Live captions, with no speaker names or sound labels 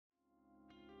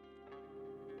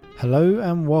Hello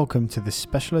and welcome to this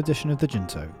special edition of the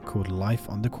Junto called Life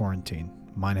Under Quarantine.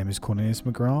 My name is Cornelius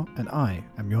McGrath and I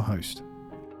am your host.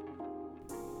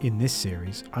 In this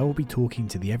series, I will be talking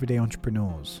to the everyday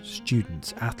entrepreneurs,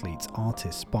 students, athletes,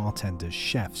 artists, bartenders,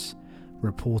 chefs,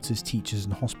 reporters, teachers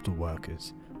and hospital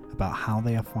workers about how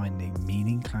they are finding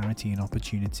meaning, clarity and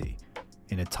opportunity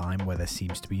in a time where there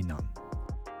seems to be none.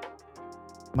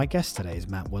 My guest today is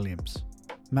Matt Williams.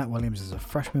 Matt Williams is a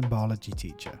freshman biology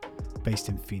teacher based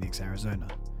in Phoenix, Arizona.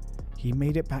 He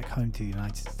made it back home to the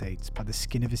United States by the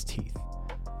skin of his teeth,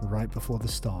 right before the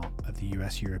start of the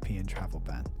US-European travel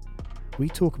ban. We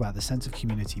talk about the sense of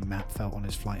community Matt felt on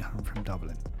his flight home from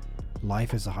Dublin,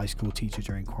 life as a high school teacher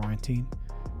during quarantine,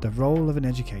 the role of an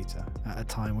educator at a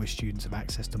time where students have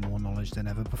access to more knowledge than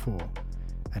ever before,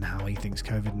 and how he thinks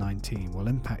COVID-19 will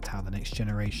impact how the next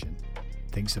generation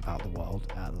thinks about the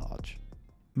world at large.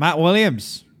 Matt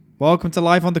Williams, welcome to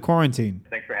Life Under Quarantine.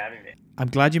 Thanks for having me. I'm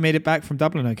glad you made it back from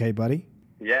Dublin okay, buddy.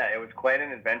 Yeah, it was quite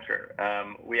an adventure.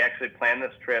 We actually planned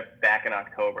this trip back in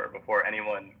October before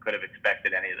anyone could have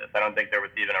expected any of this. I don't think there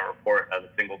was even a report of a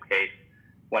single case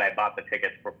when I bought the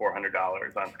tickets for $400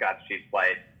 on Scott's cheap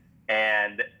flight.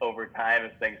 And over time,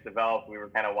 as things developed, we were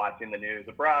kind of watching the news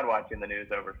abroad, watching the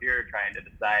news over here, trying to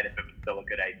decide if it was still a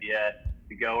good idea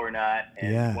to go or not.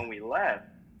 And when we left,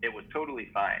 it was totally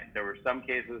fine. There were some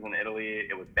cases in Italy.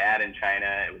 It was bad in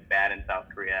China. It was bad in South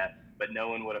Korea. But no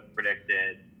one would have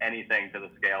predicted anything to the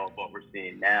scale of what we're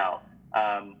seeing now.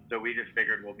 So we just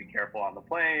figured we'll be careful on the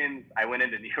planes. I went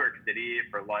into New York City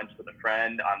for lunch with a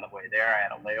friend. On the way there, I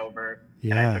had a layover.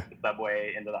 And I took the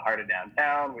subway into the heart of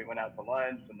downtown. We went out to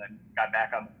lunch and then got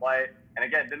back on the flight. And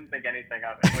again, didn't think anything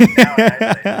of it.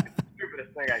 It was the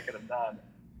stupidest thing I could have done.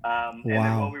 And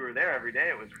then while we were there every day,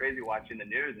 it was crazy watching the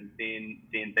news and seeing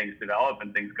things develop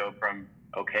and things go from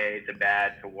okay to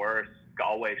bad to worse.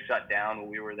 Galway shut down when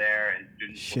we were there and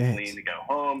students were fleeing to go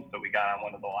home. So we got on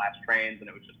one of the last trains and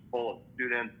it was just full of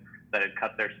students that had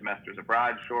cut their semesters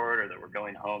abroad short or that were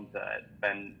going home to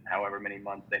spend however many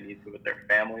months they need to with their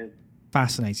families.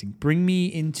 Fascinating. Bring me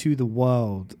into the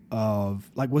world of,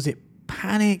 was it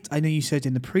panicked? I know you said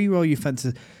in the pre-roll you felt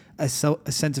a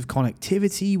sense of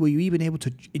connectivity. Were you even able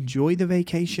to enjoy the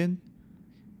vacation?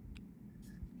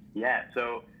 Yeah,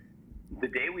 so the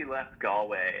day we left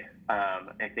Galway,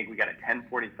 I think we got a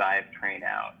 10:45 train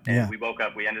out. And we woke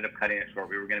up, we ended up cutting it short.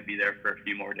 We were going to be there for a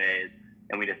few more days.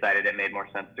 And we decided it made more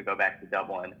sense to go back to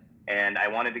Dublin. And I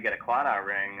wanted to get a Claddagh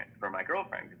ring for my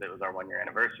girlfriend because it was our 1-year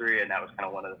anniversary. And that was kind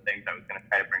of one of the things I was going to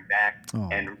try to bring back.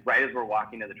 And right as we're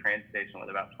walking to the train station with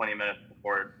about 20 minutes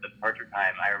before the departure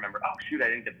time, I remember, oh, shoot, I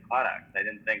didn't get the Claddagh because I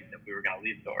didn't think that we were going to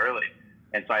leave so early.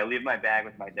 And so I leave my bag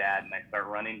with my dad and I start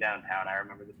running downtown. I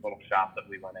remember this little shop that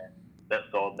we went in that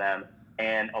sold them.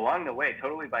 And along the way,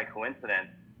 totally by coincidence,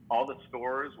 all the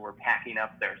stores were packing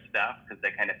up their stuff because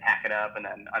they kind of pack it up and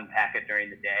then unpack it during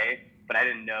the day. But I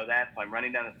didn't know that. So I'm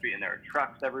running down the street and there are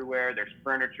trucks everywhere. There's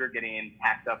furniture getting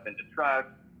packed up into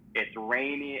trucks. It's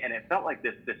rainy. And it felt like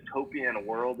this dystopian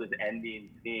world is ending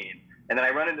scene. And then I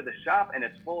run into the shop and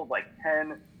it's full of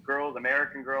 10 girls,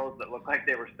 American girls that look like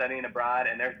they were studying abroad.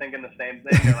 And they're thinking the same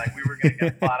thing. They're like, we were going to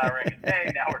get a Claddagh ring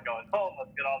today. Now we're going home.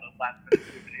 Let's get all those last minute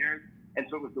souvenirs. And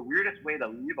so it was the weirdest way to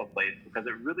leave a place because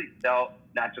it really felt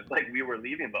not just like we were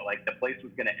leaving, but like the place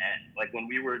was going to end. Like when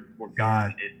we were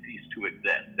gone, it ceased to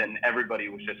exist and everybody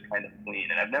was just kind of fleeing.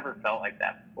 And I've never felt like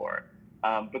that before.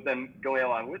 But then going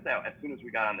along with that, as soon as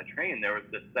we got on the train, there was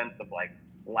this sense of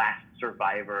last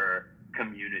survivor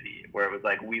community where it was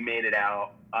like we made it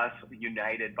out, us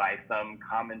united by some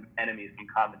common enemy, some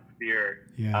common fear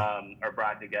are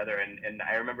brought together. And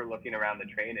I remember looking around the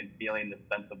train and feeling this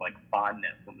sense of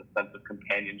fondness and the sense of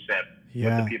companionship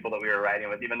with the people that we were riding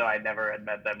with, even though I never had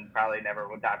met them, probably never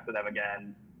would talk to them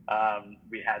again.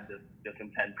 We had this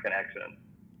intense connection.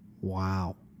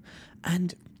 Wow.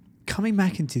 And coming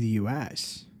back into the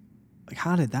US,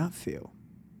 how did that feel?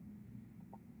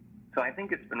 So I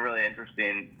think it's been really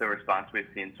interesting, the response we've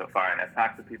seen so far. And I've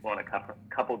talked to people in a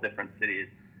couple different cities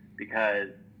because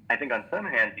I think on some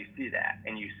hands you see that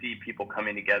and you see people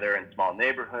coming together in small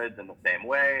neighborhoods in the same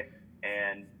way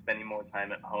and spending more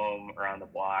time at home or on the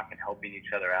block and helping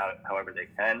each other out however they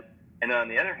can. And then on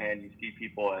the other hand, you see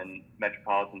people in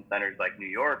metropolitan centers like New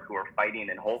York who are fighting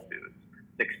in Whole Foods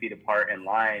 6 feet apart in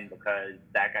line because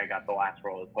that guy got the last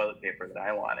roll of toilet paper that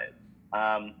I wanted.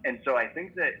 And so I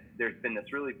think that there's been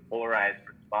this really polarized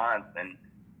response. And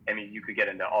I mean, you could get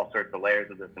into all sorts of layers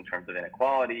of this in terms of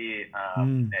inequality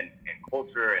and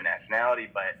culture and nationality.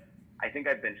 But I think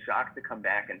I've been shocked to come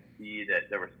back and see that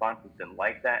the response has been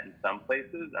like that in some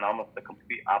places and almost the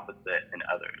complete opposite in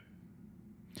others.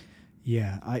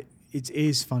 Yeah, it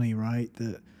is funny, right?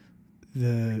 That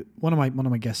one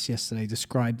of my guests yesterday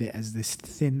described it as this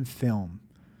thin film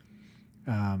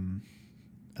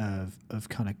of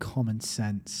kind of common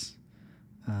sense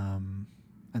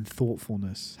and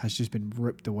thoughtfulness has just been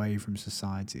ripped away from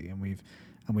society, and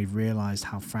we've realized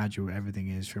how fragile everything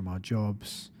is, from our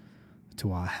jobs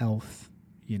to our health,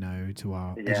 to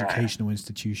our educational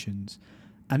institutions.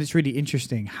 And it's really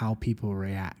interesting how people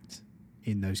react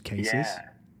in those cases.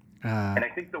 And I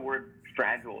think the word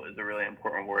fragile is a really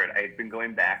important word. I've been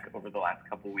going back over the last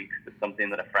couple of weeks to something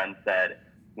that a friend said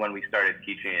when we started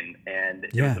teaching, and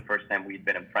it was the first time we'd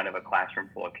been in front of a classroom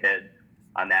full of kids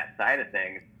on that side of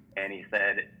things. And he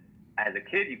said, as a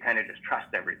kid, you kind of just trust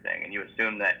everything, and you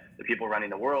assume that the people running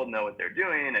the world know what they're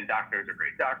doing, and doctors are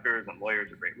great doctors, and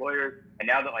lawyers are great lawyers. And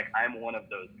now that I'm one of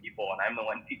those people, and I'm the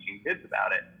one teaching kids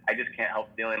about it, I just can't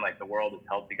help feeling like the world is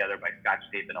held together by Scotch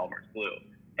tape and Elmer's glue,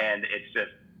 and it's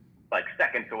just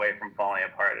seconds away from falling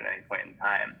apart at any point in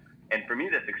time. And for me,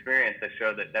 this experience has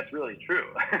showed that that's really true.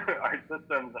 Our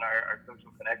systems and our social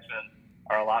connections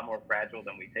are a lot more fragile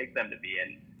than we take them to be.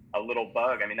 And a little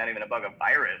bug, not even a bug, a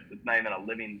virus, it's not even a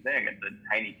living thing. It's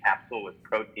a tiny capsule with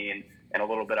protein and a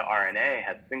little bit of RNA,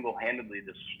 has single-handedly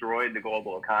destroyed the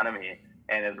global economy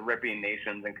and is ripping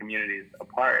nations and communities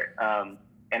apart.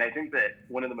 And I think that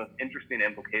one of the most interesting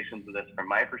implications of this, from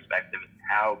my perspective, is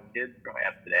how kids growing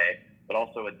up today, but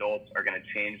also adults, are going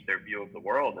to change their view of the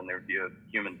world and their view of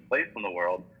human place in the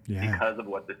world because of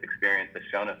what this experience has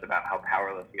shown us about how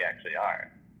powerless we actually are.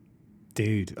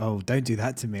 Dude, don't do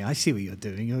that to me. I see what you're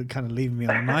doing. You're kind of leaving me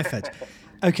on a knife edge.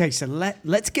 Okay, so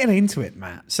let's get into it,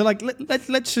 Matt. So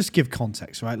let's just give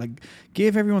context, right?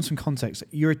 Give everyone some context.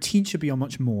 You're a teacher, but you're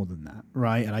much more than that,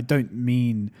 right? And I don't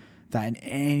mean that in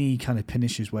any kind of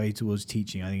pernicious way towards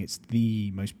teaching. I think it's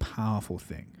the most powerful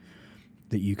thing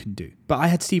that you can do. But I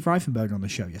had Steve Reifenberger on the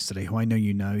show yesterday, who I know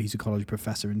you know. He's a college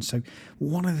professor. And so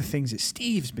one of the things that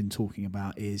Steve's been talking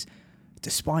about is,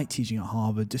 despite teaching at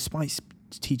Harvard, despite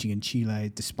teaching in Chile,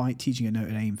 despite teaching at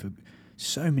Notre Dame for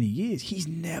so many years, he's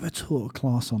never taught a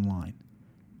class online.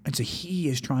 And so he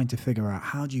is trying to figure out,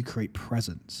 how do you create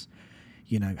presence?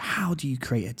 How do you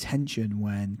create attention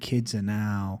when kids are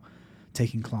now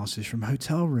taking classes from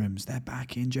hotel rooms? They're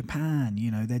back in Japan,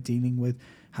 they're dealing with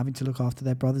having to look after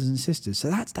their brothers and sisters. So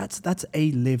that's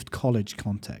a lived college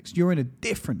context. You're in a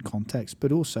different context,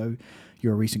 but also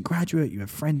you're a recent graduate, you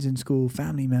have friends in school,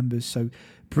 family members. So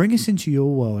bring us into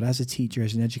your world as a teacher,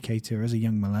 as an educator, as a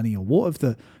young millennial. What have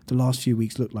the last few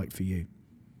weeks looked like for you?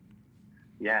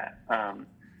 Yeah.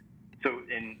 So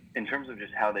in terms of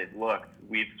just how they've looked,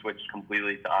 we've switched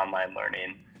completely to online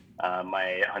learning.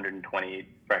 My 120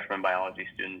 freshman biology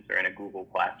students are in a Google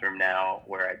Classroom now,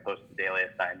 where I post a daily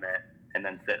assignment and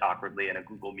then sit awkwardly in a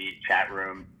Google Meet chat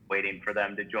room waiting for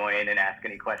them to join and ask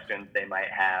any questions they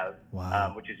might have,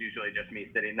 which is usually just me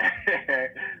sitting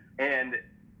there. And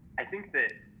I think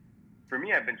that for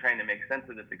me, I've been trying to make sense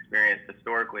of this experience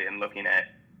historically and looking at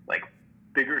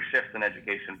bigger shifts in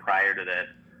education prior to this.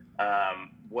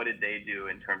 What did they do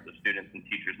in terms of students and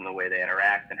teachers and the way they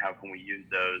interact, and how can we use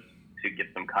those to give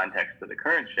some context to the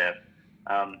current shift?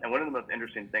 And one of the most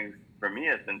interesting things for me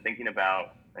has been thinking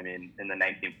about, in the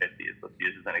 1950s, let's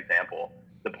use as an example,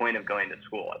 the point of going to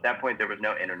school. At that point, there was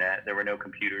no internet. There were no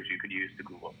computers you could use to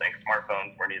Google things.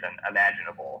 Smartphones weren't even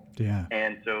imaginable. Yeah.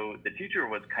 And so the teacher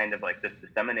was kind of like this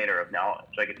disseminator of knowledge.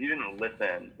 If you didn't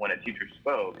listen when a teacher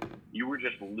spoke, you were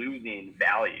just losing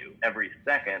value every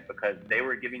second, because they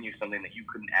were giving you something that you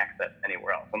couldn't access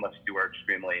anywhere else, unless you were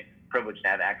extremely privileged to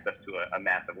have access to a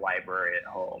massive library at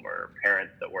home, or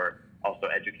parents that were also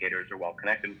educators or well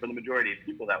connected. And for the majority of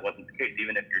people, that wasn't the case.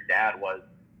 Even if your dad was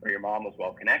or your mom was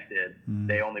well connected,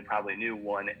 they only probably knew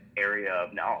one area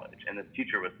of knowledge, and the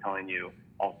teacher was telling you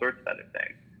all sorts of other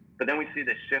things. But then we see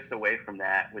this shift away from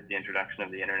that with the introduction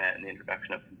of the internet and the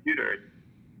introduction of computers,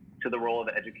 to the role of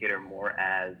the educator more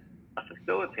as a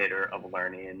facilitator of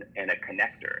learning and a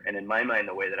connector. And in my mind,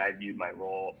 the way that I viewed my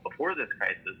role before this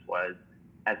crisis was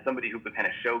as somebody who could kind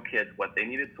of show kids what they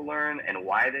needed to learn and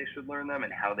why they should learn them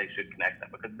and how they should connect them,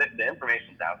 because the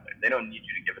information's out there. They don't need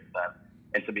you to give it to them.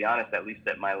 And to be honest, at least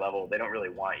at my level, they don't really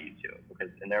want you to, because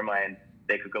in their mind,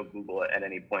 they could go Google it at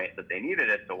any point that they needed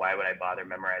it. So why would I bother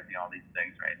memorizing all these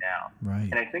things right now? Right.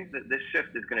 And I think that this shift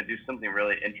is going to do something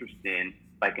really interesting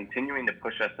by continuing to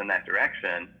push us in that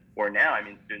direction, where now,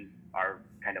 students are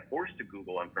kind of forced to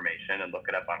Google information and look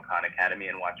it up on Khan Academy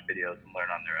and watch videos and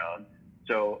learn on their own.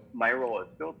 So my role is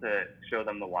still to show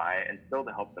them the why and still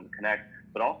to help them connect,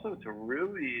 but also to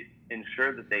really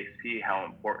ensure that they see how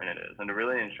important it is, and to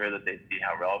really ensure that they see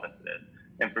how relevant it is.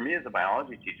 And for me as a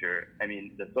biology teacher,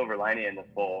 the silver lining in this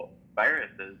whole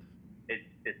virus is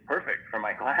is perfect for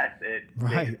my class. It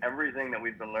Right. takes everything that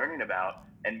we've been learning about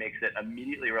and makes it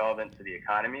immediately relevant to the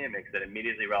economy. It makes it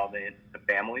immediately relevant to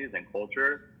families and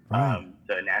culture, Right.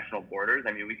 to national borders.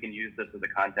 I mean, we can use this as a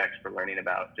context for learning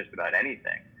about just about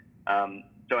anything.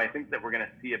 So I think that we're going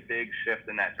to see a big shift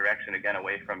in that direction, again,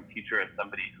 away from teacher as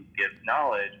somebody who gives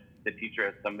knowledge to teacher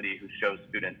as somebody who shows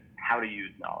students how to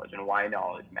use knowledge and why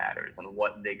knowledge matters and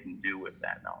what they can do with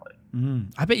that knowledge.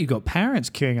 I bet you've got parents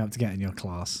queuing up to get in your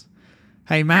class.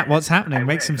 Hey, Matt, what's happening?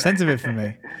 Make some sense of it for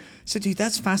me. So, dude,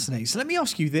 that's fascinating. So let me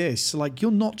ask you this. So, like,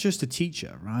 you're not just a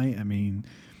teacher, right? I mean,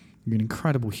 you're an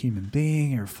incredible human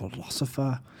being. You're a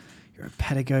philosopher. You're a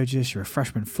pedagogist. You're a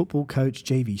freshman football coach,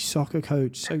 JV soccer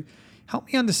coach. So help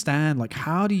me understand, like,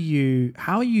 how are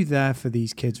you there for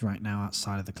these kids right now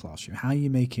outside of the classroom? How are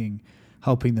you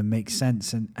helping them make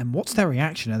sense? And what's their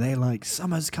reaction? Are they like,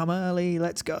 summer's come early,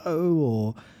 let's go?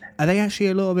 Or are they actually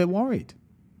a little bit worried?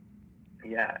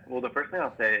 Yeah, well, the first thing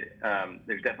I'll say,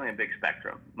 there's definitely a big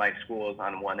spectrum. My school is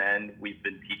on one end. We've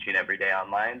been teaching every day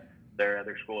online. There are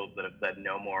other schools that have said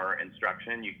no more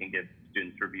instruction. You can give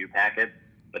students review packets,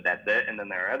 but that's it. And then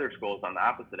there are other schools on the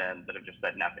opposite end that have just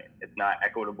said nothing. It's not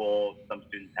equitable. Some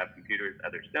students have computers,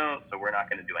 others don't, so we're not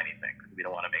going to do anything because we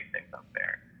don't want to make things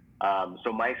unfair.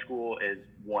 So my school is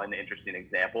one interesting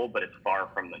example, but it's far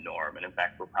from the norm. And in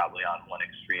fact, we're probably on one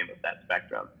extreme of that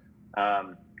spectrum.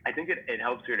 I think it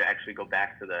helps here to actually go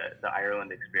back to the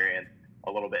Ireland experience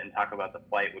a little bit and talk about the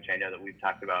flight, which I know that we've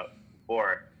talked about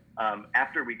before.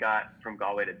 After we got from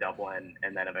Galway to Dublin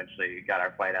and then eventually got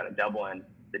our flight out of Dublin,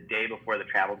 the day before the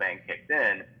travel ban kicked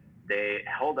in, they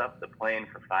held up the plane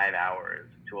for 5 hours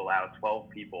to allow 12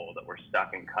 people that were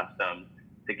stuck in customs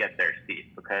to get their seats,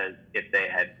 because if they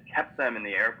had kept them in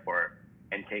the airport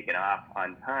and taken off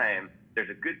on time, there's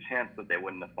a good chance that they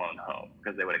wouldn't have flown home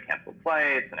because they would have canceled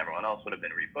flights and everyone else would have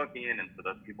been rebooking, and so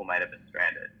those people might have been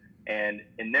stranded. And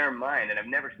in their mind, and I've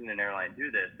never seen an airline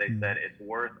do this, they said it's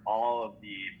worth all of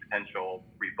the potential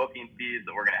rebooking fees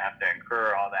that we're going to have to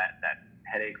incur, all that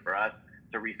headache for us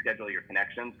to reschedule your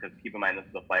connections, because keep in mind this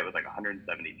is a flight with like 170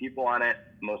 people on it.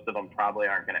 Most of them probably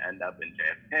aren't going to end up in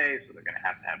JFK, so they're going to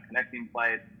have connecting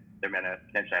flights. They're going to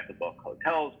potentially have to book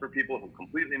hotels for people who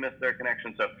completely miss their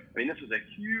connection. So, I mean, this was a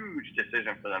huge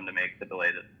decision for them to make to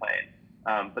delay this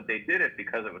plane. But they did it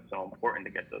because it was so important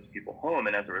to get those people home.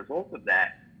 And as a result of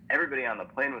that, everybody on the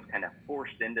plane was kind of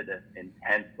forced into this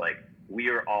intense, like, we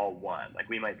are all one. Like,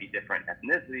 we might be different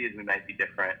ethnicities, we might be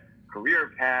different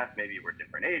career paths, maybe we're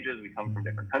different ages, we come from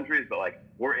different countries, but like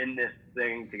we're in this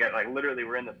thing together. Like literally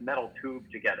we're in this metal tube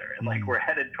together, and like we're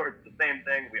headed towards the same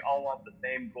thing. We all want the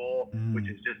same goal, which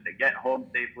is just to get home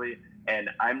safely. And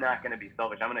I'm not going to be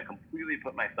selfish. I'm going to completely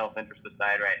put my self-interest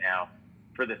aside right now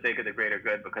for the sake of the greater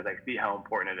good, because I see how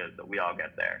important it is that we all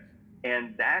get there.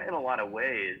 And that, in a lot of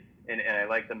ways, and I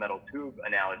like the metal tube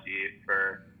analogy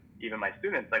for even my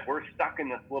students, like we're stuck in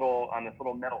this little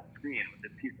metal screen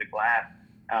with this piece of glass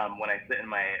when I sit in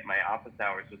my office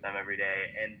hours with them every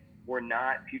day. And we're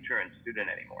not teacher and student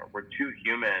anymore. We're two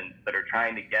humans that are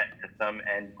trying to get to some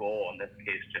end goal, in this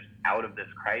case, just out of this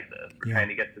crisis. We're trying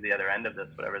to get to the other end of this,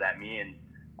 whatever that means.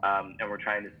 And we're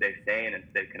trying to stay sane and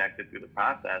stay connected through the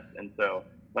process. And so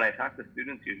when I talk to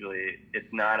students, usually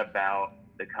it's not about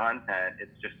the content,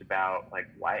 it's just about like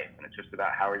life, and it's just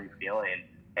about how are you feeling.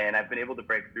 And I've been able to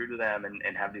break through to them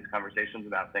and have these conversations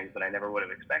about things that I never would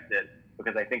have expected,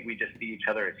 because I think we just see each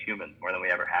other as humans more than we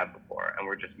ever have before. And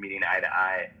we're just meeting eye to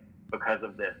eye because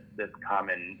of this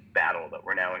common battle that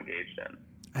we're now engaged in.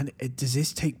 And does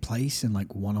this take place in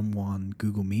like one-on-one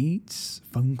Google Meets,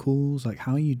 phone calls? Like,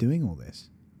 how are you doing all this?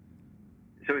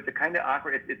 So it's a kind of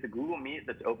awkward, it's a Google Meet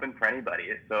that's open for anybody.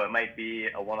 So it might be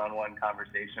a one-on-one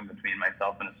conversation between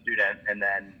myself and a student, and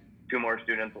then two more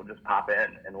students will just pop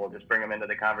in and we'll just bring them into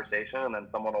the conversation, and then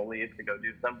someone will leave to go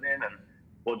do something, and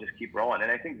we'll just keep rolling.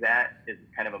 And I think that is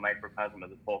kind of a microcosm of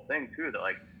this whole thing too, that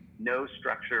like no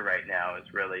structure right now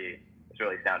is really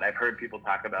sound. I've heard people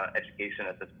talk about education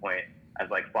at this point as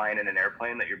like flying in an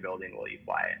airplane that you're building while you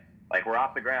fly it. Like we're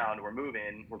off the ground, we're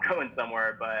moving, we're going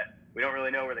somewhere, but we don't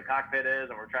really know where the cockpit is,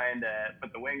 and we're trying to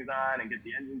put the wings on and get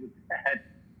the engines set.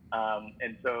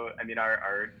 And so, I mean,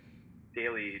 our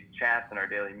daily chats and our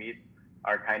daily meets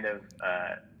are kind of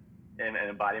an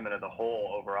embodiment of the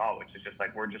whole overall, which is just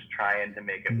like we're just trying to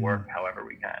make it work however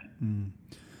we can.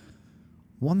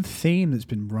 One theme that's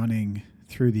been running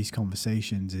through these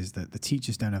conversations is that the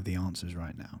teachers don't have the answers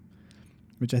right now,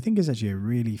 which I think is actually a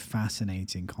really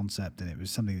fascinating concept. And it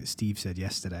was something that Steve said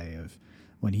yesterday, of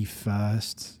when he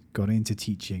first got into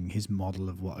teaching, his model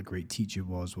of what a great teacher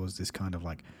was this kind of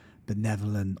like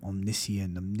benevolent,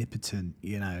 omniscient, omnipotent,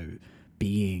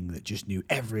 being that just knew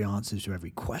every answer to every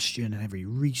question and every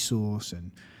resource.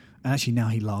 And actually now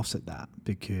he laughs at that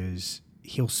because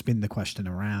he'll spin the question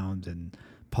around. And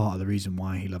part of the reason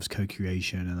why he loves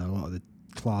co-creation and a lot of the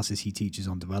classes he teaches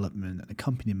on development and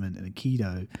accompaniment and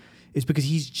Aikido is because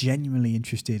he's genuinely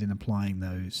interested in applying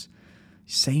those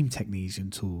same techniques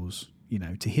and tools,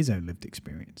 to his own lived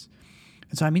experience.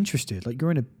 And so I'm interested, like, you're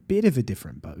in a bit of a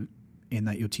different boat in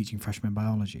that you're teaching freshman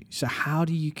biology. So how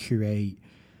do you create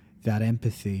that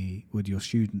empathy with your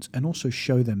students and also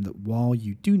show them that while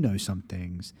you do know some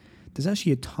things, there's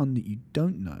actually a ton that you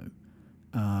don't know?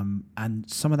 And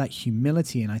some of that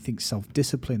humility and I think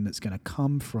self-discipline that's going to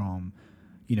come from,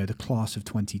 the class of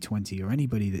 2020 or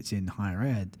anybody that's in higher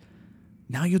ed.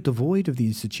 Now you're devoid of the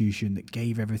institution that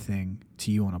gave everything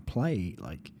to you on a plate.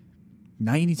 Like,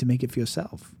 now you need to make it for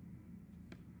yourself.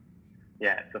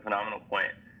 Yeah, it's a phenomenal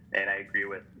point, and I agree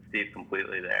with Steve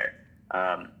completely there.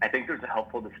 I think there's a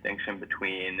helpful distinction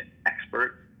between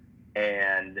experts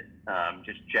and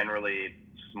just generally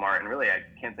smart, and really I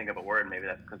can't think of a word, maybe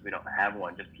that's because we don't have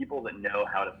one, just people that know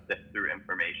how to sift through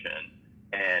information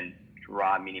and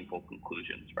draw meaningful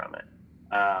conclusions from it.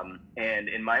 And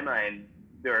in my mind,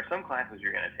 there are some classes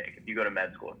you're going to take. If you go to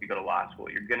med school, if you go to law school,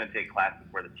 you're going to take classes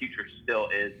where the teacher still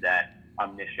is that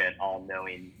omniscient,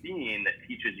 all-knowing being that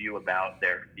teaches you about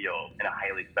their field in a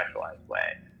highly specialized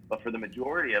way. But for the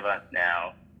majority of us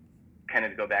now, kind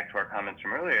of to go back to our comments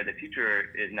from earlier, the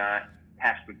teacher is not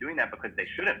tasked with doing that because they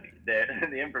shouldn't be.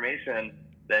 The information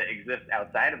that exists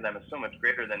outside of them is so much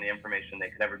greater than the information they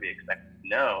could ever be expected to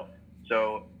know.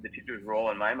 So the teacher's role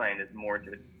in my mind is more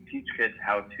to teach kids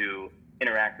how to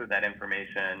interact with that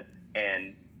information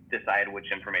and decide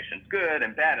which information is good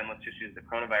and bad. And let's just use the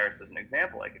coronavirus as an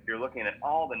example. Like, if you're looking at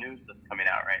all the news that's coming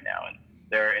out right now, and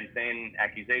there are insane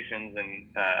accusations and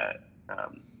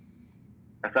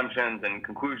assumptions and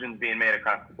conclusions being made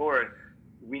across the board,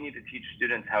 we need to teach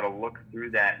students how to look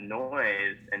through that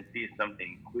noise and see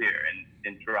something clear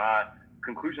and draw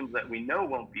conclusions that we know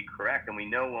won't be correct and we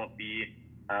know won't be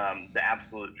the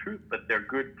absolute truth, but they're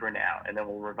good for now, and then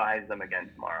we'll revise them again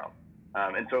tomorrow.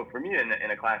 And so for me,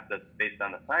 in a class that's based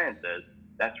on the sciences,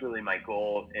 that's really my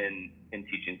goal in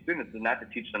teaching students, is not to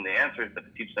teach them the answers, but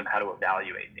to teach them how to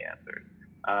evaluate the answers.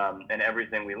 And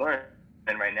everything we learn,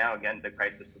 and right now, again, the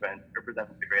crisis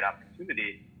represents a great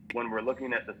opportunity. When we're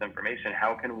looking at this information,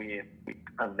 how can we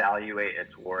evaluate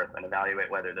its worth and evaluate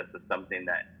whether this is something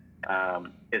that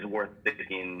is worth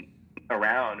sticking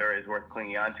around or is worth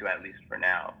clinging on to, at least for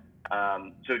now.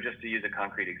 So just to use a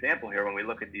concrete example here, when we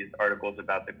look at these articles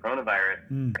about the coronavirus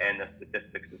and the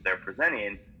statistics that they're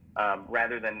presenting,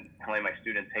 rather than telling my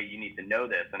students, hey, you need to know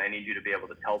this, and I need you to be able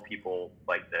to tell people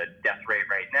like the death rate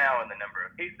right now and the number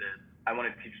of cases, I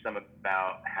want to teach them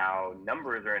about how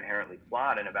numbers are inherently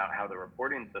flawed and about how the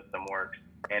reporting system works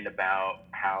and about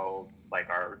how like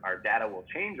our data will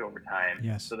change over time.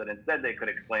 Yes. So that instead they could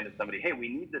explain to somebody, hey, we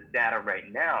need this data right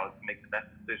now to make the best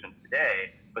decision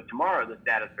today, but tomorrow this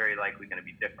data is very likely going to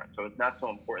be different. So it's not so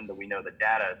important that we know the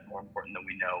data, it's more important that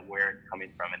we know where it's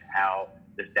coming from and how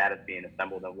this data is being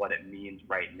assembled and what it means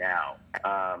right now.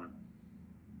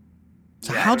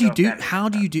 So how do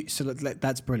you do, so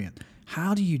that's brilliant.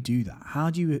 How do you do that? How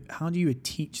do you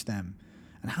teach them,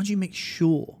 and how do you make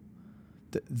sure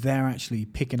that they're actually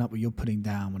picking up what you're putting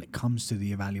down when it comes to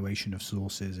the evaluation of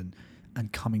sources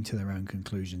and coming to their own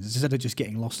conclusions, instead of just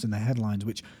getting lost in the headlines,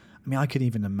 which, I mean, I could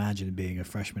even imagine being a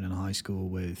freshman in high school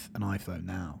with an iPhone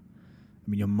now. I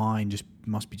mean, your mind just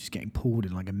must be just getting pulled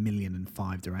in like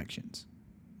 1,000,005 directions.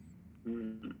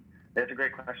 That's a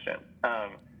great question.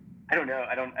 I don't know.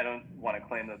 I don't want to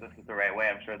claim that this is the right way.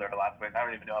 I'm sure there are lots of ways. I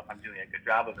don't even know if I'm doing a good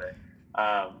job of it.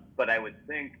 But I would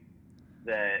think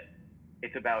that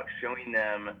it's about showing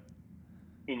them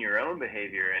in your own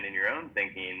behavior and in your own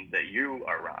thinking that you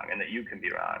are wrong and that you can be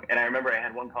wrong. And I remember I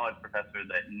had one college professor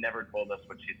that never told us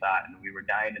what she thought, and we were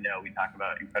dying to know. We talked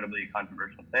about incredibly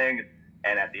controversial things,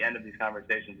 and at the end of these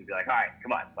conversations, we'd be like, all right,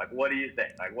 come on, like, what do you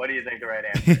think? Like, what do you think the right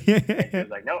answer is? And she was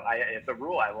like, no, it's a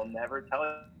rule. I will never tell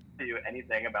you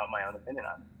anything about my own opinion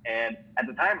on it. And at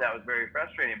the time, that was very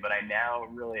frustrating, but I now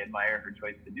really admire her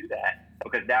choice to do that,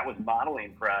 because that was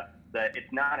modeling for us that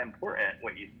it's not important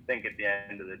what you think at the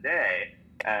end of the day.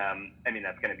 I mean,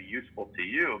 that's going to be useful to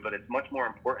you, but it's much more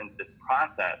important this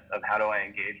process of how do I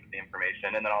engage with the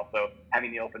information, and then also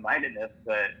having the open-mindedness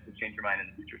to change your mind in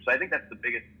the future. So I think that's the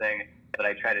biggest thing that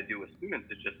I try to do with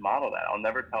students, is just model that. I'll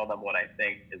never tell them what I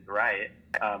think is right,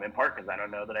 in part because I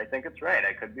don't know that I think it's right.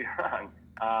 I could be wrong.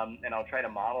 And I'll try to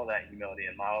model that humility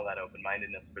and model that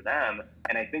open-mindedness for them.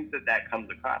 And I think that comes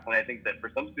across. And I think that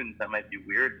for some students that might be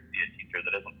weird to see a teacher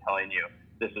that isn't telling you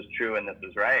this is true and this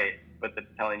is right. but that's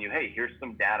telling you, hey, here's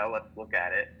some data, let's look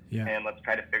at it, and let's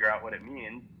try to figure out what it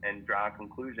means and draw a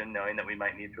conclusion, knowing that we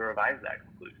might need to revise that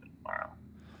conclusion tomorrow.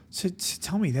 So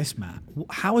tell me this, Matt.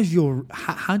 How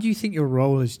do you think your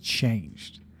role has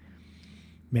changed?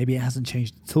 Maybe it hasn't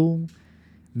changed at all.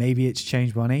 Maybe it's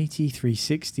changed 180,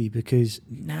 360, because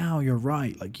now you're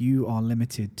right. Like, you are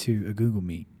limited to a Google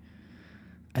Meet.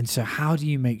 And so how do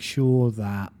you make sure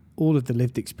that all of the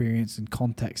lived experience and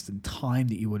context and time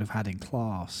that you would have had in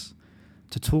class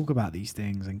to talk about these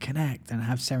things and connect and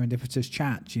have serendipitous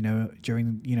chats,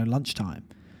 during, lunchtime?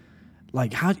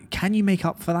 Like, how can you make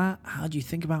up for that? How do you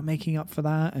think about making up for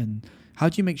that? And how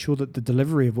do you make sure that the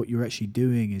delivery of what you're actually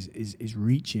doing is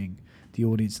reaching the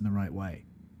audience in the right way?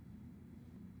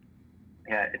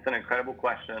 Yeah, it's an incredible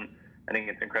question. I think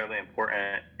it's incredibly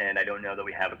important, and I don't know that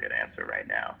we have a good answer right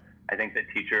now. I think that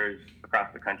teachers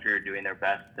across the country are doing their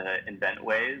best to invent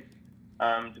ways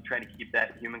to try to keep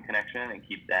that human connection and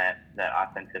keep that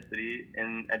authenticity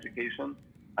in education.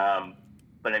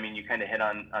 But I mean, you kind of hit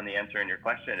on the answer in your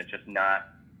question. It's just not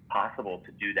possible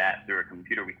to do that through a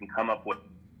computer. We can come up with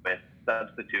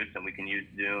substitutes, and we can use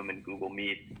Zoom and Google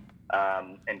Meet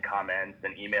and comments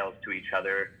and emails to each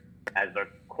other as a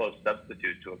close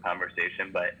substitute to a conversation.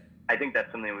 But I think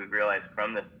that's something we've realized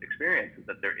from this experience, is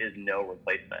that there is no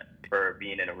replacement for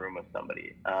being in a room with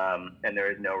somebody. And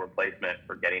there is no replacement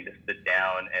for getting to sit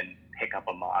down and pick up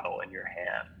a model in your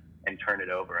hand and turn it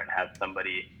over and have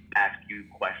somebody ask you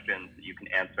questions that you can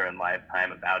answer in live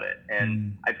time about it.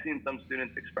 And I've seen some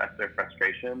students express their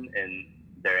frustration in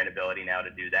their inability now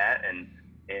to do that and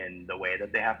in the way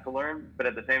that they have to learn. But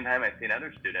at the same time, I've seen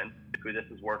other students who this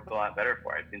has worked a lot better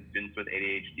for. I've seen students with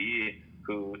ADHD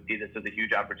who see this as a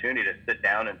huge opportunity to sit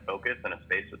down and focus in a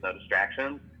space with no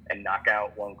distractions and knock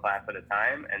out one class at a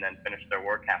time and then finish their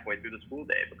work halfway through the school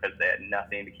day because they had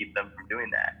nothing to keep them from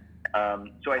doing that.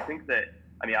 So I think that,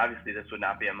 obviously this would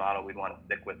not be a model we'd want to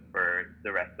stick with for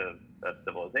the rest of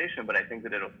civilization, but I think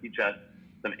that it'll teach us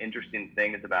some interesting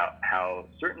things about how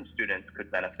certain students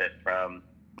could benefit from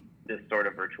this sort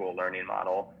of virtual learning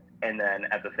model, and then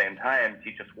at the same time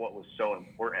teach us what was so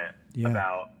important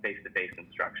about face-to-face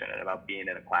instruction and about being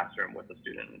in a classroom with a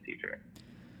student and a teacher.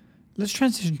 Let's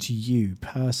transition to you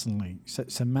personally.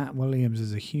 So Matt Williams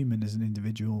as a human, as an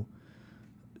individual,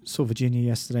 saw Virginia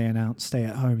yesterday announce stay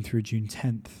at home through June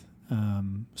 10th.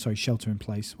 Shelter in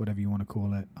place, whatever you want to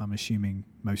call it. I'm assuming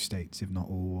most states, if not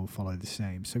all, will follow the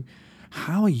same. So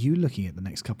how are you looking at the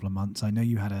next couple of months? I know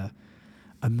you had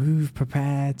a move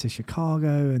prepared to Chicago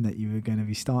and that you were going to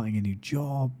be starting a new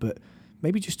job, but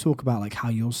maybe just talk about like how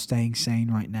you're staying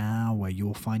sane right now, where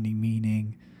you're finding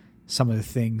meaning, some of the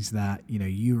things that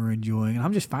you are enjoying. And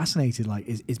I'm just fascinated, like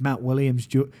is Matt Williams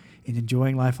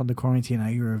enjoying life under quarantine? I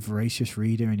know you're a voracious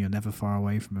reader and you're never far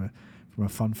away from a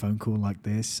fun phone call like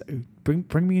this.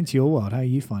 Bring me into your world. How are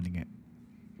you finding it?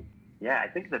 Yeah, I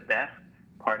think the best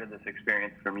part of this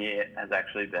experience for me has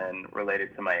actually been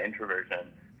related to my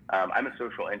introversion. I'm a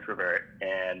social introvert,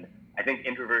 and I think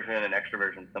introversion and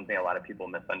extroversion is something a lot of people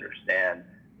misunderstand.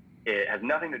 It has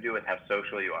nothing to do with how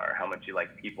social you are, how much you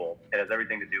like people. It has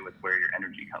everything to do with where your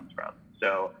energy comes from.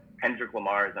 So Kendrick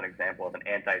Lamar is an example of an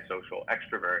antisocial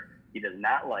extrovert. He does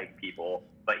not like people,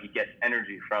 but he gets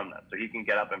energy from them. So he can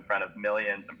get up in front of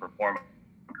millions and perform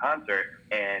a concert,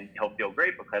 and he'll feel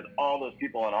great because all those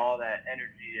people and all that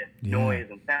energy and noise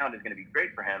and sound is going to be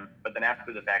great for him. But then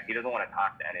after the fact, he doesn't want to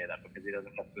talk to any of them because he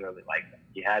doesn't necessarily like them.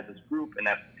 He has this group, and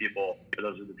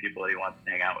those are the people that he wants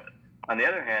to hang out with. On the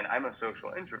other hand, I'm a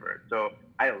social introvert, so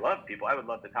I love people. I would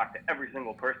love to talk to every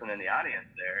single person in the audience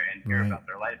there and hear about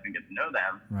their life and get to know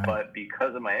them. Right. But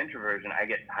because of my introversion, I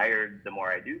get tired the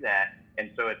more I do that. And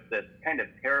so it's this kind of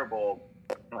terrible,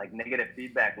 like, negative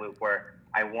feedback loop where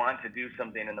I want to do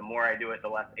something, and the more I do it, the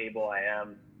less able I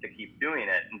am to keep doing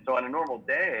it. And so on a normal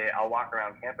day, I'll walk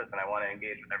around campus and I want to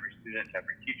engage with every student and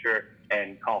every teacher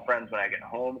and call friends when I get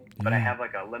home. But I have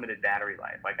like a limited battery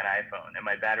life, like an iPhone, and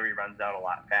my battery runs out a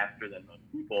lot faster than most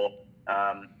people.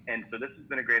 And so this has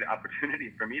been a great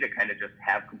opportunity for me to kind of just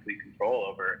have complete control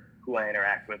over who I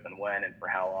interact with and when and for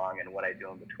how long and what I do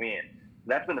in between.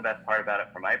 That's been the best part about it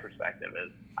from my perspective,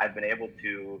 is I've been able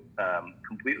to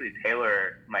completely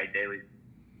tailor my daily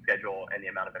schedule and the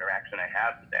amount of interaction I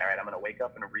have to say, all right, I'm going to wake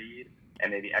up and read and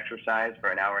maybe exercise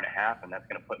for an hour and a half, and that's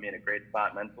going to put me in a great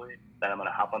spot mentally. Then I'm going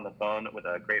to hop on the phone with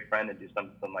a great friend and do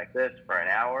something like this for an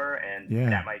hour,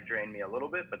 and that might drain me a little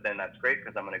bit, but then that's great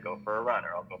because I'm going to go for a run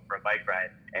or I'll go for a bike ride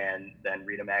and then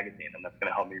read a magazine, and that's going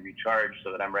to help me recharge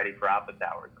so that I'm ready for office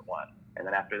hours at 1. And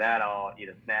then after that, I'll eat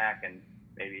a snack and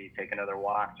maybe take another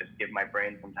walk, just give my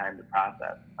brain some time to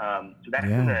process. So that's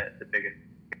been the biggest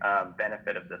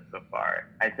benefit of this so far.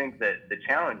 I think that the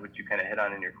challenge, which you kind of hit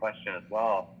on in your question as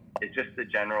well, is just the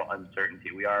general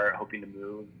uncertainty. We are hoping to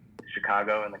move to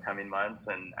Chicago in the coming months,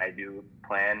 and I do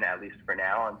plan, at least for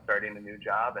now, on starting a new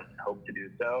job and hope to do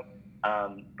so.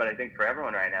 But I think for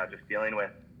everyone right now, just dealing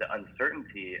with the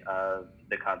uncertainty of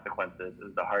the consequences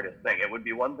is the hardest thing. It would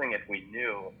be one thing if we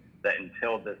knew that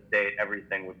until this date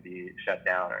everything would be shut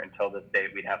down, or until this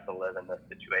date we'd have to live in this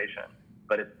situation.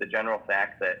 But it's the general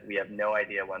fact that we have no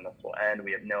idea when this will end.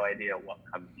 We have no idea what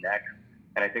comes next.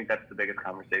 And I think that's the biggest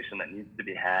conversation that needs to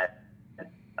be had,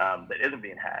 that isn't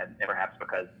being had, and perhaps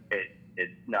because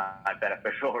it's not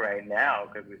beneficial right now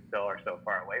because we still are so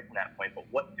far away from that point. But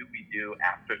what do we do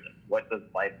after this? What does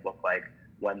life look like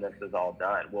when this is all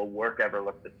done? Will work ever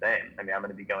look the same? I mean, I'm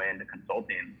going to be going into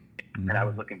consulting, and I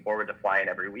was looking forward to flying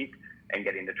every week and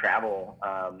getting to travel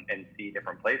and see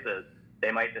different places.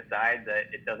 They might decide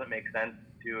that it doesn't make sense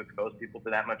to expose people to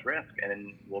that much risk,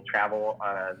 and we'll travel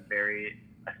on a very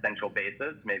essential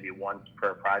basis, maybe once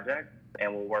per project,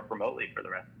 and we'll work remotely for the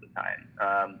rest of the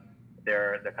time.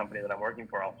 The company that I'm working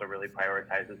for also really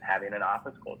prioritizes having an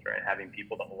office culture and having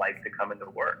people that like to come into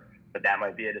work. But that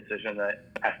might be a decision that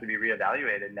has to be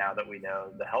reevaluated now that we know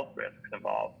the health risks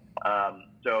involved.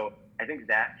 So I think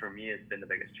that for me has been the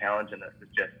biggest challenge in this, is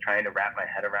just trying to wrap my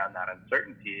head around that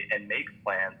uncertainty and make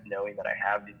plans knowing that I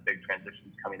have these big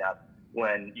transitions coming up,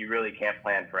 when you really can't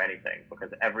plan for anything, because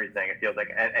everything, it feels like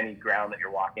any ground that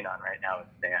you're walking on right now is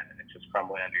sand and it's just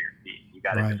crumbling under your feet. You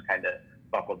got to just kind of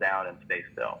buckle down and stay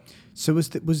still. So was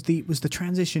the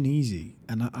transition easy?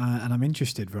 And I'm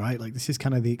interested, right? Like, this is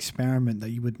kind of the experiment that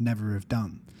you would never have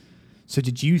done. So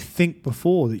did you think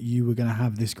before that you were going to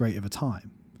have this great of a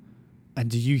time? And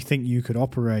do you think you could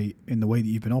operate in the way that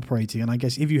you've been operating? And I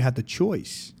guess if you had the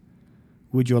choice,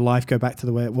 would your life go back to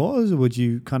the way it was, or would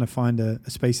you kind of find a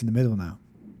space in the middle now?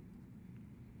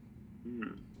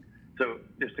 So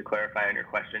just to clarify on your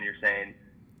question, you're saying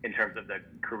in terms of the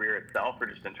career itself, or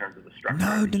just in terms of the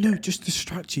structure? No, just the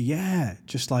structure. Yeah.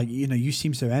 Just like, you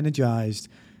seem so energized.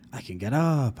 I can get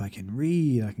up, I can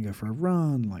read, I can go for a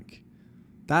run. Like,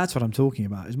 that's what I'm talking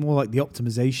about. It's more like the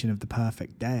optimization of the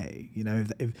perfect day,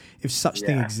 if such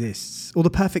thing exists, or the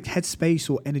perfect headspace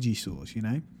or energy source,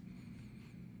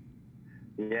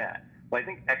 Yeah. Well, I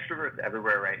think extroverts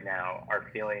everywhere right now are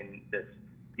feeling this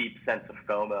deep sense of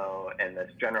FOMO and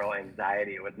this general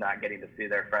anxiety with not getting to see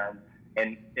their friends.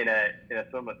 And in a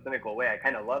somewhat cynical way, I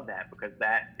kind of love that, because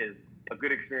that is a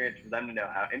good experience for them to know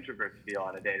how introverts feel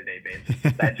on a day-to-day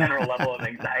basis, that general level of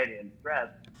anxiety and stress.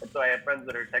 And so I have friends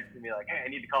that are texting me like, hey, I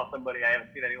need to call somebody. I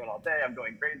haven't seen anyone all day. I'm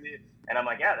going crazy. And I'm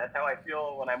like, yeah, that's how I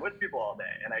feel when I'm with people all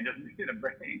day. And I just need a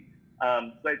break.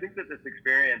 So I think that this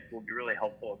experience will be really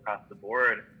helpful across the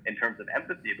board in terms of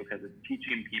empathy, because it's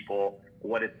teaching people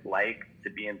what it's like to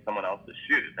be in someone else's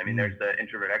shoes. I mean, there's the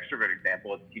introvert-extrovert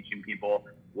example. It's teaching people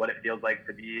what it feels like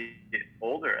to be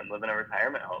older and live in a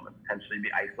retirement home and potentially be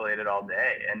isolated all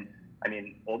day. And I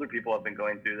mean, older people have been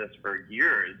going through this for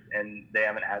years, and they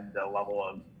haven't had the level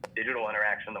of digital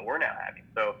interaction that we're now having.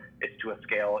 So it's to a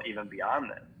scale even beyond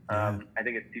this. I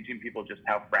think it's teaching people just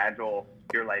how fragile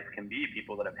your life can be.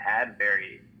 People that have had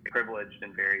very privileged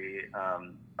and very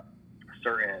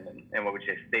certain and what would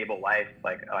you say, stable life,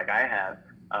 like I have,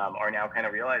 are now kind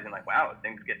of realizing like, wow,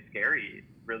 things get scary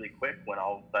really quick when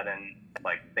all of a sudden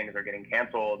like things are getting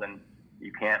canceled and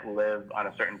you can't live on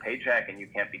a certain paycheck and you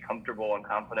can't be comfortable and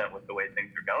confident with the way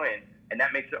things are going. And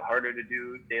that makes it harder to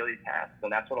do daily tasks.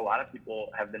 And that's what a lot of people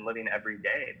have been living every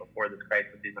day before this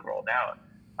crisis even rolled out.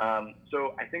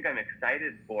 So I think I'm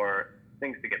excited for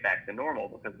things to get back to normal,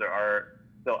 because there are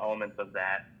still elements of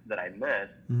that I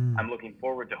missed. I'm looking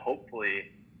forward to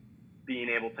hopefully being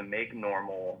able to make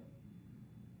normal,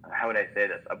 how would I say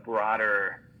this, a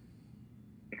broader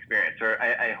experience. Or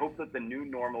I hope that the new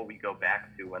normal we go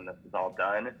back to when this is all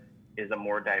done is a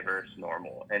more diverse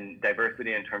normal, and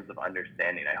diversity in terms of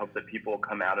understanding. I hope that people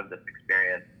come out of this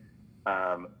experience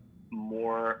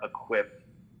more equipped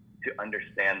to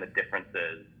understand the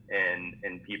differences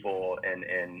in people and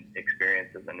in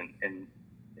experiences and in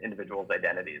individuals'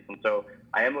 identities. And so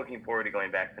I am looking forward to going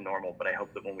back to normal, but I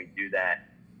hope that when we do that,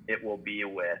 it will be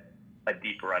with a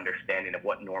deeper understanding of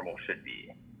what normal should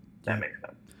be. That makes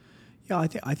sense. Yeah, I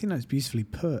think that's beautifully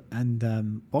put.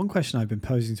 And one question I've been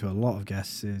posing to a lot of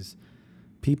guests is,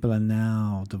 people are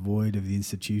now devoid of the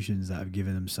institutions that have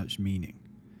given them such meaning.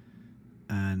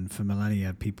 And for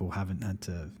millennia, people haven't had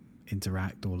to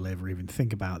interact or live or even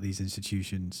think about these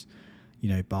institutions,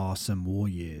 bar some war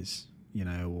years,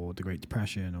 or the Great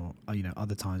Depression, or,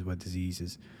 other times where disease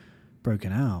has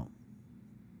broken out.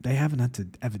 They haven't had to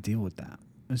ever deal with that.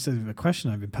 And so the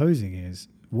question I've been posing is,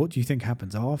 what do you think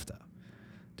happens after?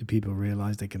 Do people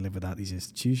realize they can live without these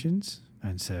institutions,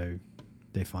 and so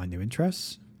they find new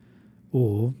interests?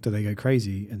 Or do they go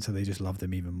crazy, and so they just love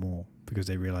them even more because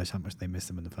they realize how much they miss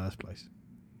them in the first place?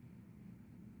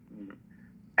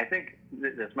 I think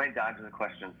this might dodge the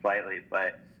question slightly,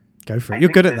 but go for it.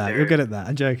 You're good at that. You're good at that.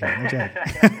 I'm joking.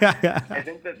 I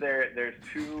think that there's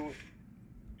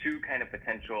two kind of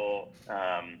potential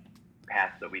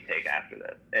paths that we take after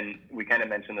this. And we kind of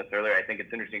mentioned this earlier. I think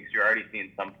it's interesting because you're already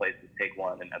seeing some places take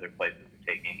one and other places are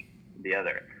taking the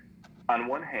other. On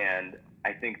one hand,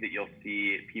 I think that you'll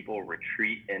see people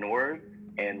retreat inward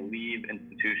and leave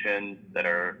institutions that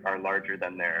are larger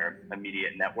than their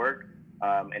immediate network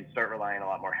and start relying a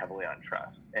lot more heavily on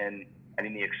trust. And I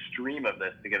mean, the extreme of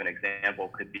this, to give an example,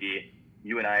 could be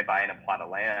you and I buying a plot of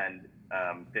land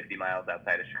 50 miles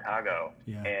outside of Chicago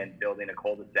and building a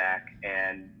cul-de-sac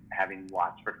and having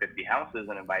lots for 50 houses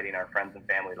and inviting our friends and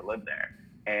family to live there.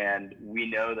 And we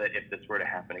know that if this were to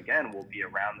happen again, we'll be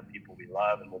around the people we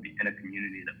love and we'll be in a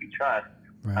community that we trust.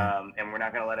 Right. And we're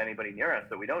not going to let anybody near us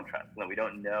that we don't trust and that we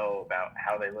don't know about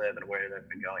how they live and where they've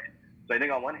been going. So I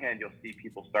think on one hand, you'll see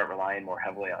people start relying more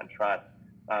heavily on trust.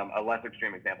 A less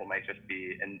extreme example might just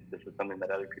be, and this is something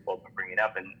that other people have been bringing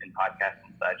up in podcasts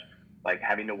and such, like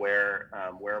having to wear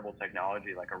wearable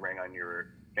technology like a ring on your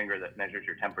finger that measures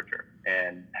your temperature,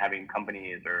 and having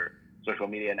companies or social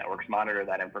media networks monitor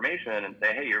that information and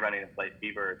say, hey, you're running a slight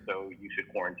fever, so you should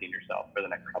quarantine yourself for the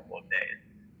next couple of days.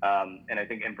 And I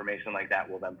think information like that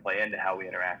will then play into how we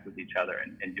interact with each other.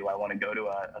 And do I want to go to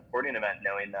a sporting event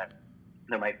knowing that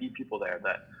there might be people there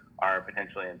that are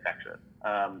potentially infectious?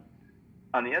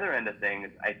 On the other end of things,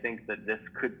 I think that this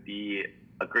could be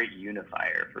a great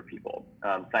unifier for people.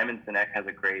 Simon Sinek has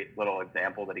a great little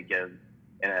example that he gives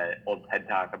in an old TED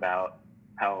Talk about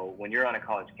how when you're on a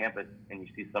college campus and you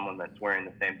see someone that's wearing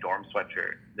the same dorm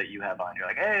sweatshirt that you have on, you're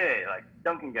like, hey, like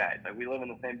Duncan guys, like we live in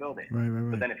the same building.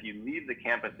 Right. But then if you leave the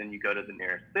campus and you go to the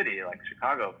nearest city, like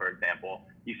Chicago, for example,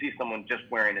 you see someone just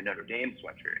wearing a Notre Dame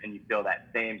sweatshirt and you feel that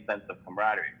same sense of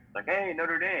camaraderie. It's like, hey,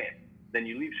 Notre Dame. Then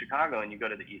you leave Chicago and you go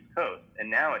to the East Coast, and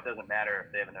now it doesn't matter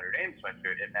if they have a Notre Dame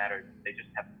sweatshirt. It matters if they just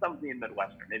have something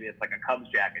Midwestern. Maybe it's like a Cubs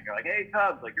jacket. You're like, hey,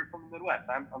 Cubs, like you're from the Midwest.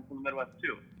 I'm from the Midwest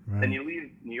too. Right. Then you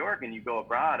leave New York and you go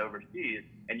abroad overseas,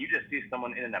 and you just see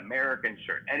someone in an American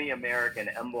shirt, any American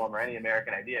emblem or any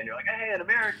American idea, and you're like, hey, an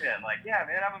American. Like, yeah,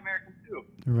 man, I'm American too.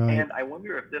 Right. And I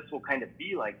wonder if this will kind of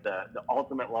be like the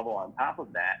ultimate level on top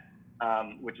of that.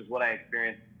 Which is what I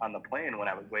experienced on the plane when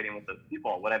I was waiting with those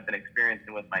people. What I've been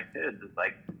experiencing with my kids is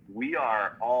like, we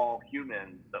are all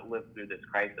humans that lived through this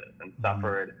crisis and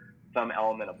suffered some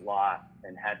element of loss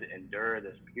and had to endure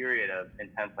this period of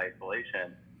intense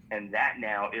isolation. And that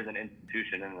now is an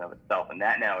institution in and of itself. And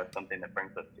that now is something that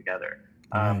brings us together.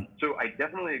 So I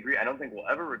definitely agree. I don't think we'll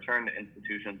ever return to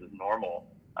institutions as normal.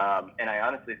 And I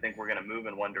honestly think we're going to move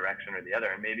in one direction or the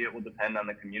other. And maybe it will depend on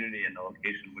the community and the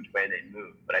location, which way they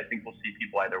move. But I think we'll see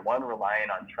people either, one, relying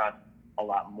on trust a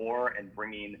lot more and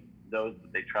bringing those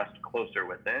that they trust closer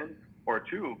within, or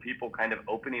two, people kind of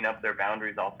opening up their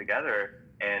boundaries altogether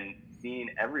and seeing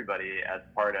everybody as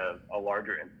part of a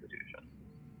larger institution.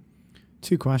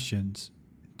 Two questions.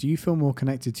 Do you feel more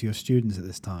connected to your students at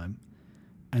this time?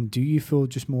 And do you feel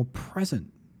just more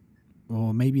present?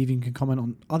 Or maybe even you can comment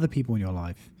on other people in your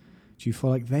life. Do you feel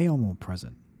like they are more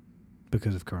present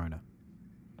because of Corona?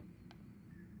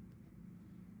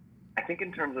 I think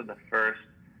in terms of the first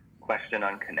question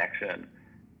on connection,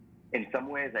 in some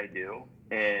ways I do,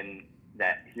 in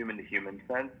that human-to-human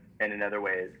sense, and in other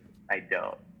ways I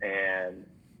don't. And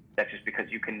that's just because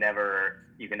you can never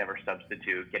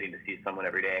substitute getting to see someone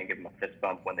every day and give them a fist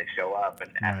bump when they show up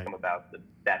and ask them about the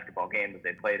basketball game that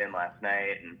they played in last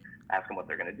night and ask them what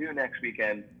they're going to do next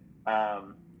weekend.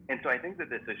 And so I think that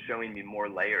this is showing me more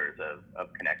layers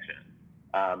of connection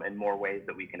and more ways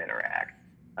that we can interact.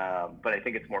 But I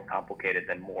think it's more complicated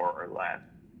than more or less.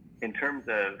 In terms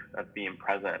of being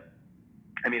present,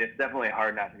 I mean, it's definitely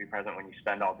hard not to be present when you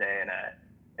spend all day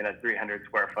in a 300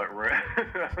 square foot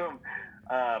room.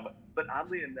 But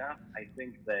oddly enough, I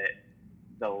think that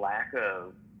the lack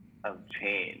of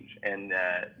change and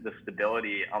the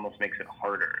stability almost makes it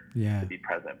harder to be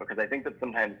present, because I think that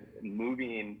sometimes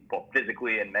moving both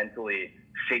physically and mentally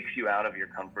shakes you out of your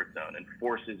comfort zone and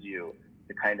forces you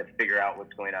to kind of figure out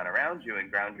what's going on around you and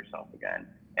ground yourself again.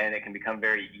 And it can become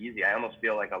very easy. I almost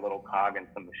feel like a little cog in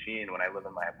some machine when I live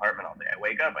in my apartment all day. I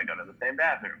wake up, I go to the same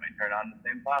bathroom, I turn on the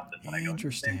same faucet, and I go to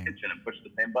the same kitchen and push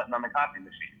the same button on the coffee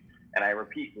machine. And I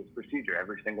repeat this procedure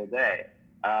every single day.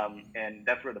 And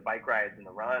that's where the bike rides and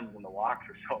the runs and the walks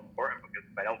are so important, because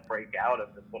if I don't break out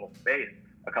of this little space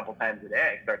a couple times a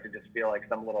day, I start to just feel like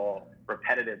some little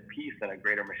repetitive piece in a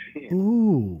greater machine.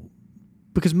 Ooh,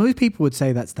 Because most people would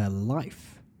say that's their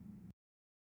life.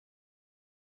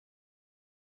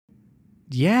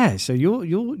 Yeah, so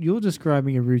you're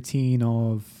describing a routine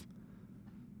of,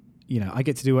 I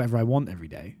get to do whatever I want every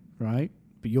day, right?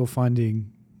 But you're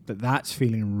finding that that's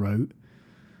feeling rote.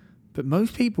 But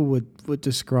most people would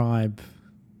describe,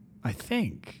 I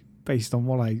think, based on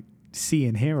what I see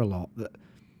and hear a lot, that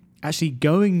actually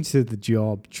going to the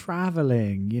job,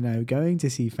 traveling, going to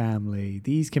see family,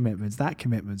 these commitments, that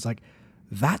commitments, like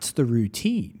that's the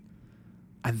routine.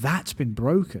 And that's been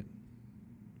broken.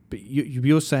 But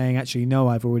you're saying, actually, no,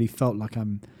 I've already felt like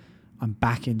I'm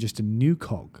back in just a new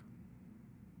cog.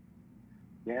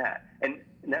 Yeah, and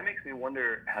that makes me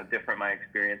wonder how different my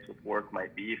experience with work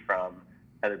might be from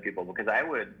other people, because I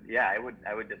would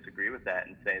disagree with that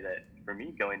and say that for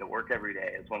me, going to work every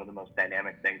day is one of the most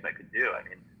dynamic things I could do. I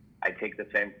mean, I take the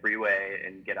same freeway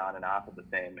and get on and off of the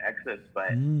same exits,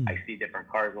 but I see different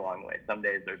cars along the way. Some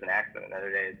days there's an accident,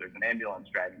 other days there's an ambulance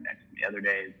driving next to me, other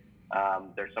days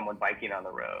there's someone biking on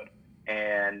the road,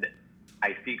 and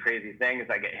I see crazy things.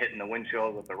 I get hit in the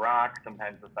windshield with a rock.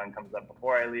 Sometimes the sun comes up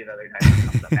before I leave, other times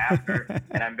it comes up after.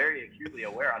 And I'm very acutely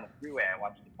aware on the freeway. I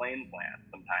watch the planes land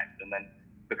sometimes, and then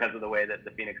because of the way that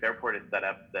the Phoenix airport is set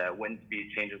up, the wind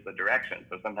speed changes the direction.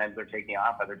 So sometimes they're taking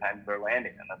off, other times they're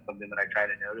landing. And that's something that I try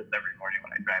to notice every morning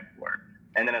when I drive to work.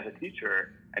 And then as a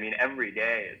teacher, I mean, every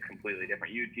day is completely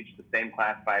different. You teach the same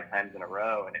class 5 times in a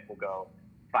row, and it will go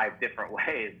 5 different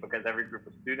ways because every group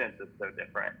of students is so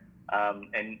different.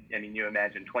 And I mean, you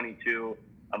imagine 22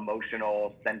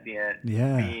 emotional, sentient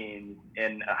beings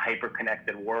in a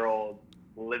hyper-connected world,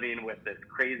 living with this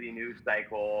crazy news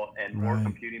cycle and more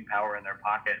computing power in their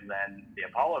pocket than the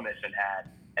Apollo mission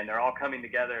had. And they're all coming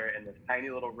together in this tiny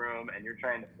little room, and you're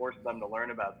trying to force them to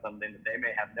learn about something that they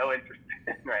may have no interest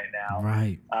in right now.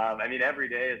 Right. I mean, every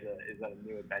day is a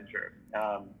new adventure.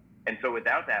 And so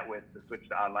without that, with the switch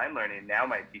to online learning, now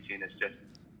my teaching is just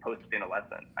posting a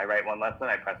lesson. I write one lesson,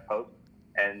 I press post,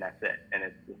 and that's it. And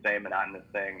it's the same monotonous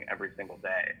thing every single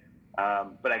day.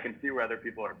 But I can see where other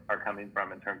people are coming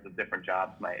from in terms of different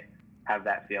jobs might have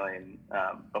that feeling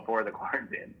before the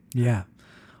quarantine. Yeah.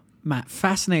 Matt,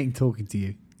 fascinating talking to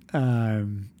you.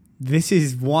 This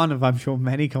is one of, I'm sure,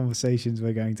 many conversations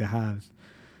we're going to have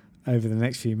over the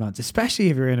next few months, especially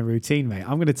if you're in a routine, mate.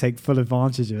 I'm going to take full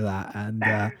advantage of that and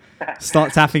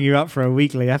start tapping you up for a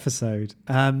weekly episode.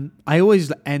 I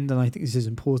always end, and I think this is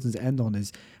important to end on,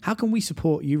 is how can we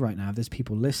support you right now? If there's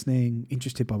people listening,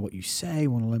 interested by what you say,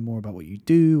 want to learn more about what you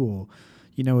do, or,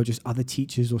 or just other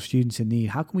teachers or students in need,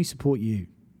 how can we support you?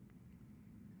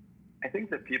 I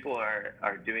think that people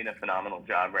are doing a phenomenal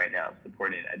job right now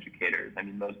supporting educators. I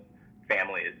mean, most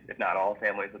families, if not all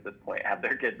families at this point, have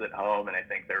their kids at home, and I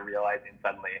think they're realizing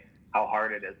suddenly how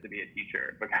hard it is to be a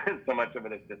teacher, because so much of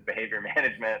it is just behavior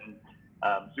management and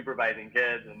supervising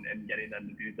kids and getting them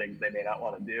to do things they may not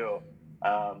want to do.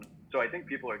 So I think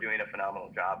people are doing a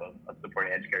phenomenal job of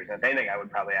supporting educators. And if anything, I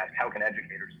would probably ask, how can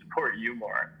educators support you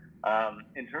more?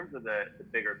 In terms of the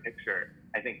bigger picture,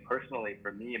 I think personally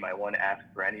for me, my one ask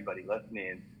for anybody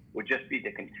listening would just be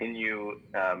to continue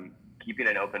keeping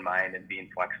an open mind and being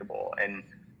flexible and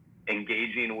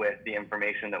engaging with the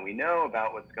information that we know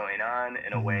about what's going on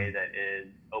in a way that is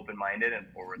open-minded and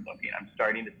forward-looking. I'm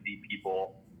starting to see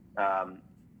people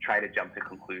try to jump to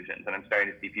conclusions, and I'm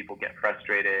starting to see people get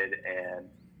frustrated and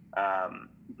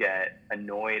get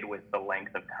annoyed with the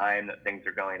length of time that things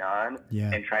are going on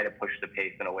and try to push the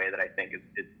pace in a way that I think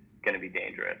is going to be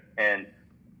dangerous. And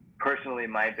personally,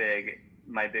 my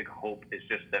big hope is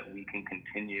just that we can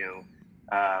continue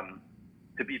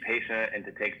to be patient and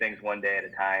to take things one day at a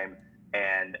time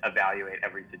and evaluate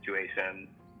every situation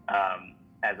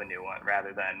as a new one,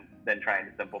 rather than trying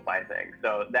to simplify things.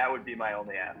 So that would be my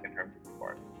only ask in terms of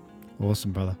support.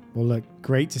 Awesome, brother. Well, look,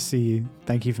 great to see you.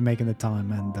 Thank you for making the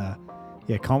time, and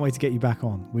can't wait to get you back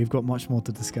on. We've got much more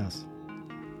to discuss.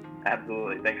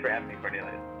 Absolutely. Thanks for having me,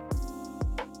 Cornelius.